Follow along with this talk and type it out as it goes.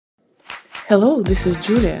Hello, this is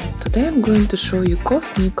Julia. Today I'm going to show you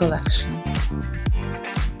COS new collection.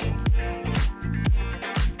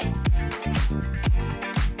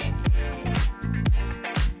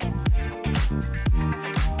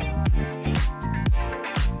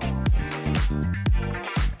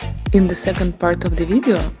 In the second part of the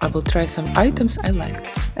video, I will try some items I liked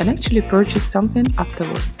and actually purchase something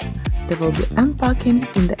afterwards. There will be unpacking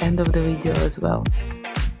in the end of the video as well.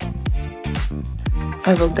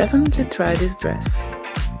 I will definitely try this dress.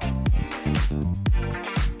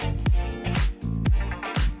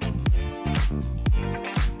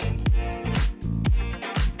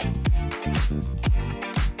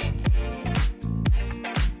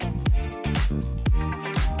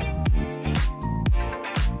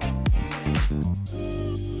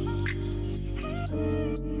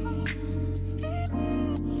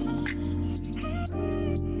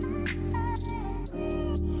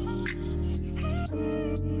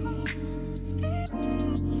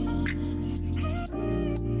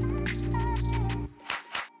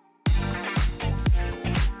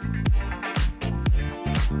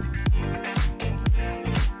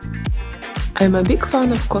 I'm a big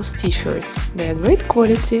fan of COS t-shirts. They are great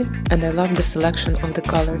quality and I love the selection of the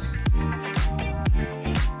colors.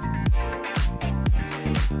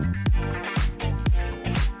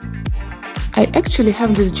 I actually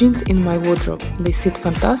have these jeans in my wardrobe. They sit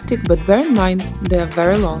fantastic, but bear in mind they are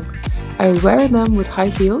very long. I wear them with high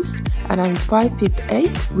heels and I'm 5 feet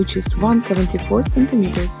 8, which is 174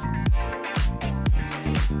 centimeters.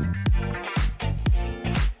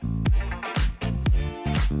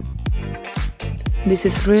 This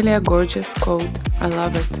is really a gorgeous coat, I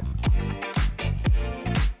love it.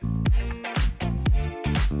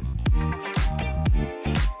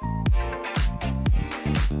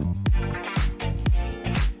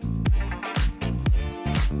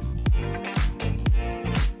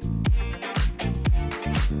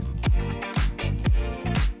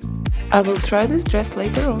 I will try this dress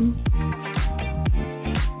later on.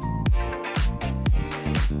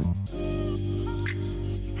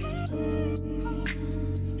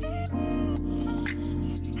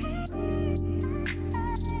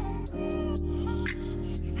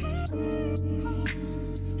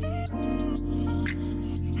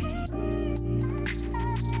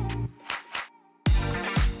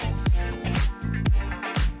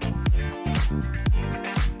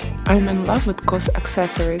 I'm in love with COS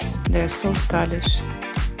accessories, they are so stylish.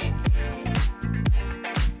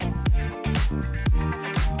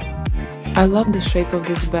 I love the shape of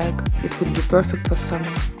this bag, it would be perfect for summer.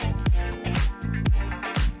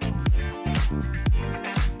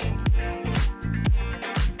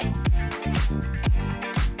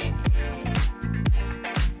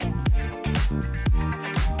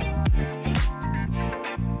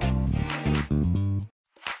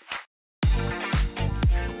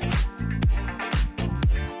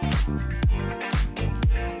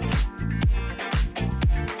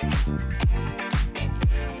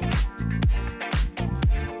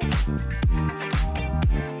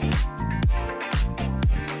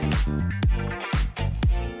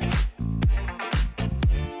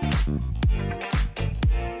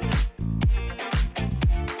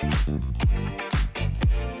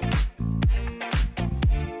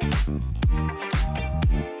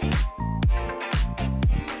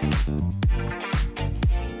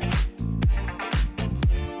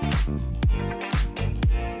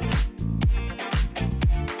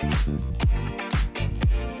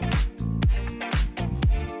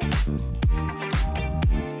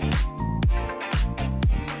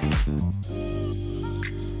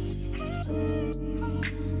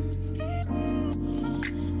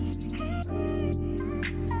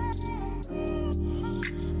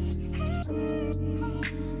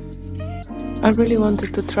 I really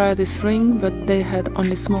wanted to try this ring, but they had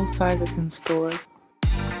only small sizes in store.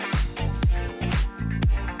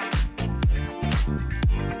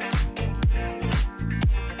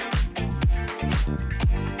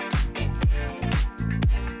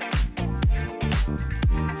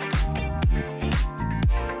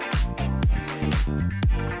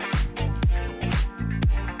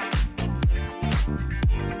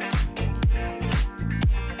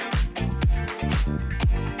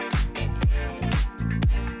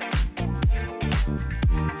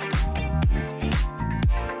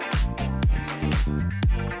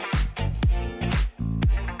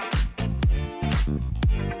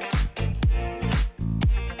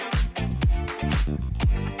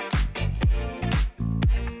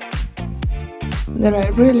 There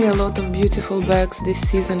are really a lot of beautiful bags this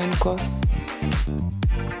season in COS.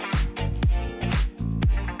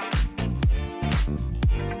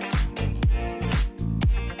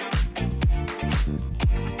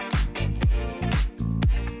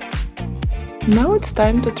 Now it's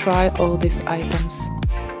time to try all these items.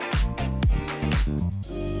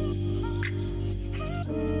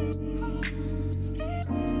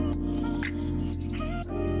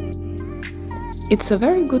 It's a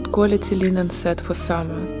very good quality linen set for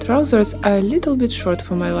summer. Trousers are a little bit short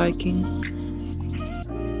for my liking.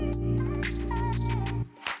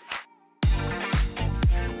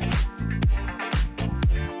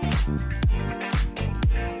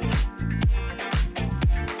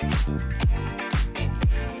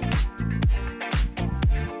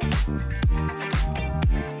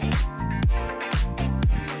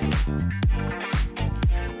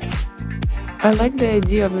 I like the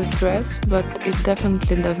idea of this dress, but it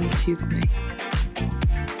definitely doesn't suit me.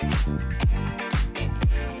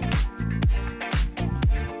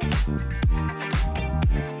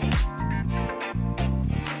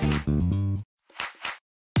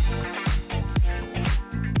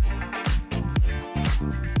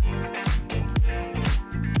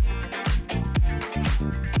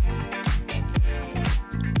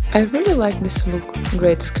 I really like this look.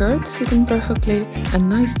 Great skirt sitting perfectly and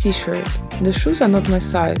nice t-shirt. The shoes are not my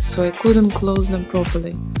size, so I couldn't close them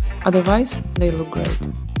properly. Otherwise, they look great.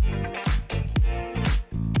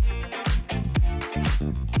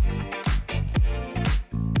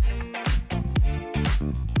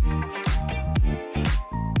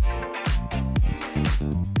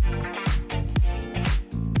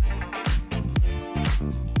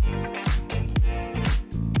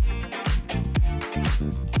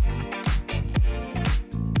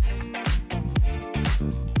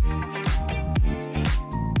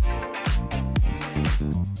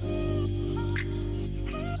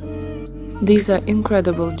 These are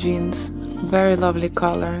incredible jeans, very lovely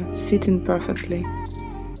color, sitting perfectly.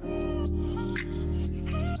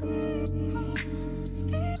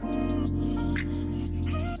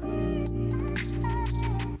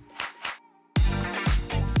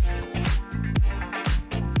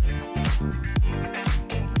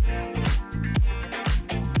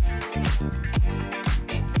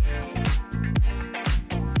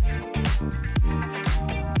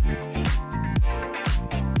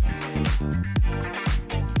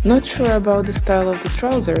 Not sure about the style of the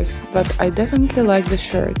trousers, but I definitely like the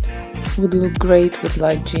shirt. Would look great with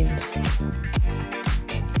light jeans.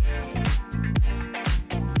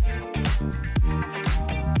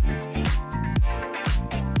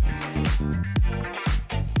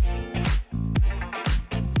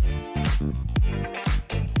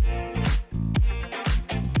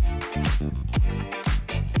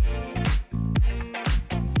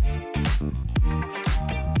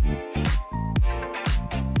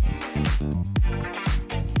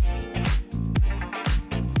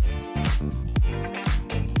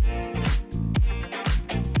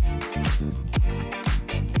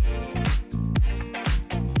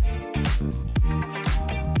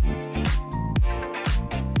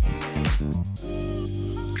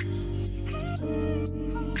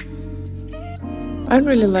 I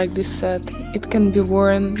really like this set. It can be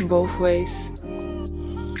worn both ways.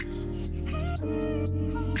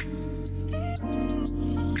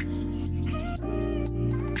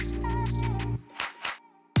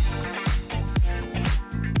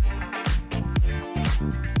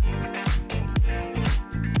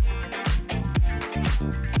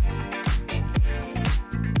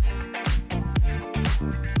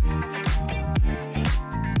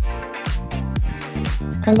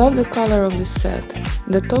 I love the color of this set.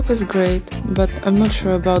 The top is great, but I'm not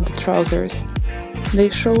sure about the trousers. They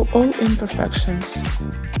show all imperfections.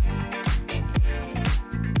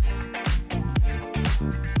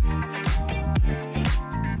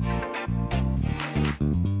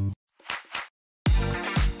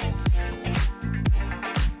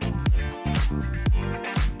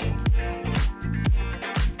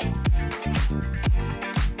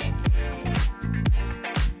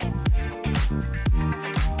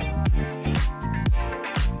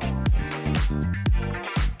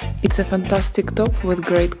 It's a fantastic top with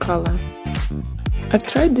great color. I've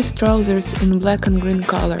tried these trousers in black and green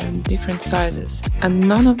color in different sizes, and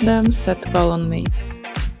none of them sat well on me.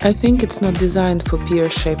 I think it's not designed for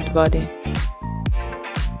pear-shaped body.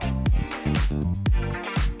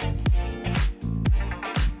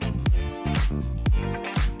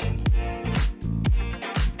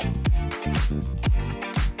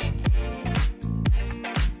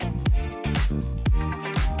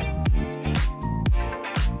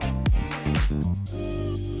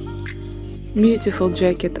 Beautiful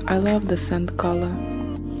jacket, I love the sand color.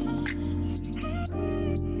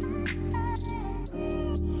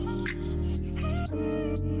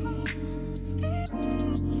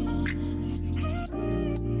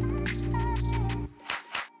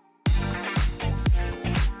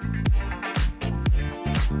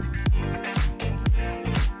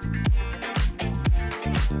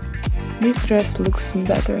 This dress looks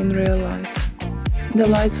better in real life. The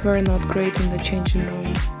lights were not great in the changing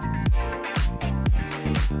room.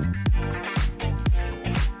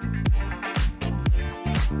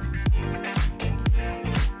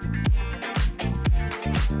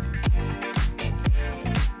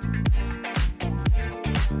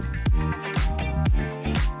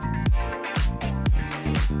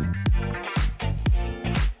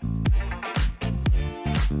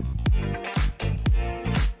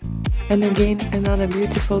 And again another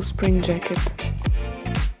beautiful spring jacket.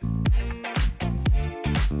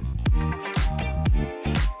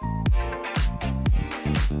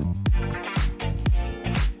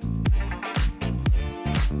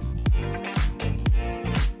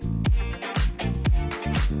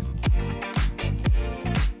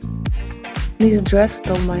 This dress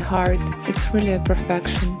stole my heart. It's really a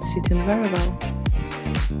perfection, sitting very well.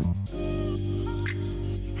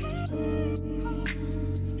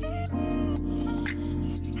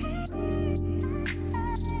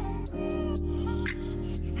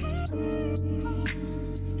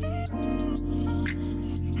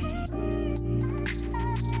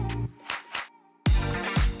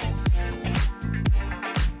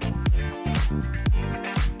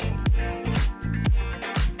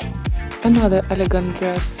 Another elegant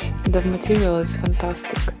dress. The material is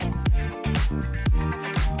fantastic.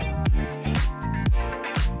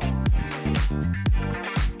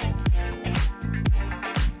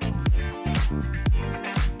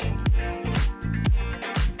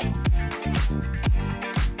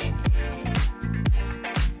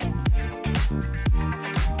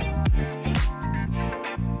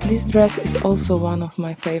 This dress is also one of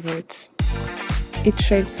my favorites. It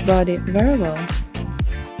shapes body very well.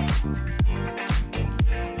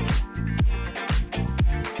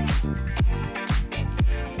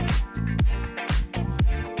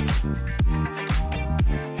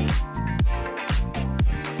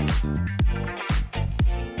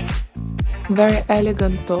 Very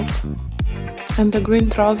elegant top. And the green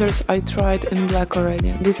trousers I tried in black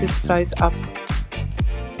already. This is size up.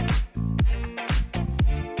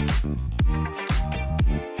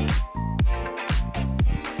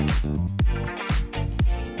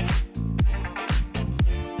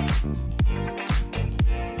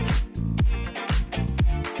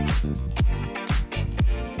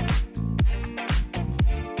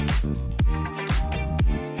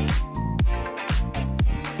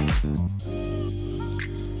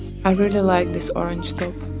 I really like this orange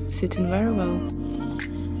top, sitting very well.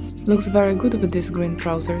 Looks very good with these green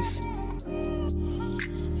trousers.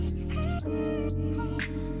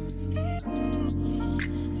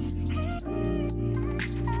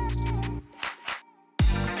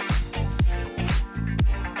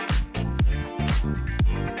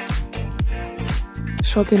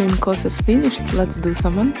 Shopping in COS is finished, let's do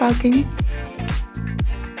some unpacking.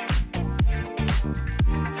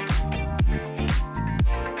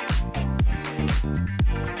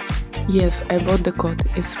 Yes, I bought the coat,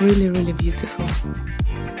 it's really beautiful.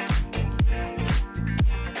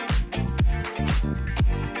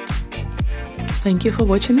 Thank you for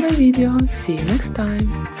watching my video, see you next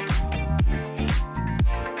time!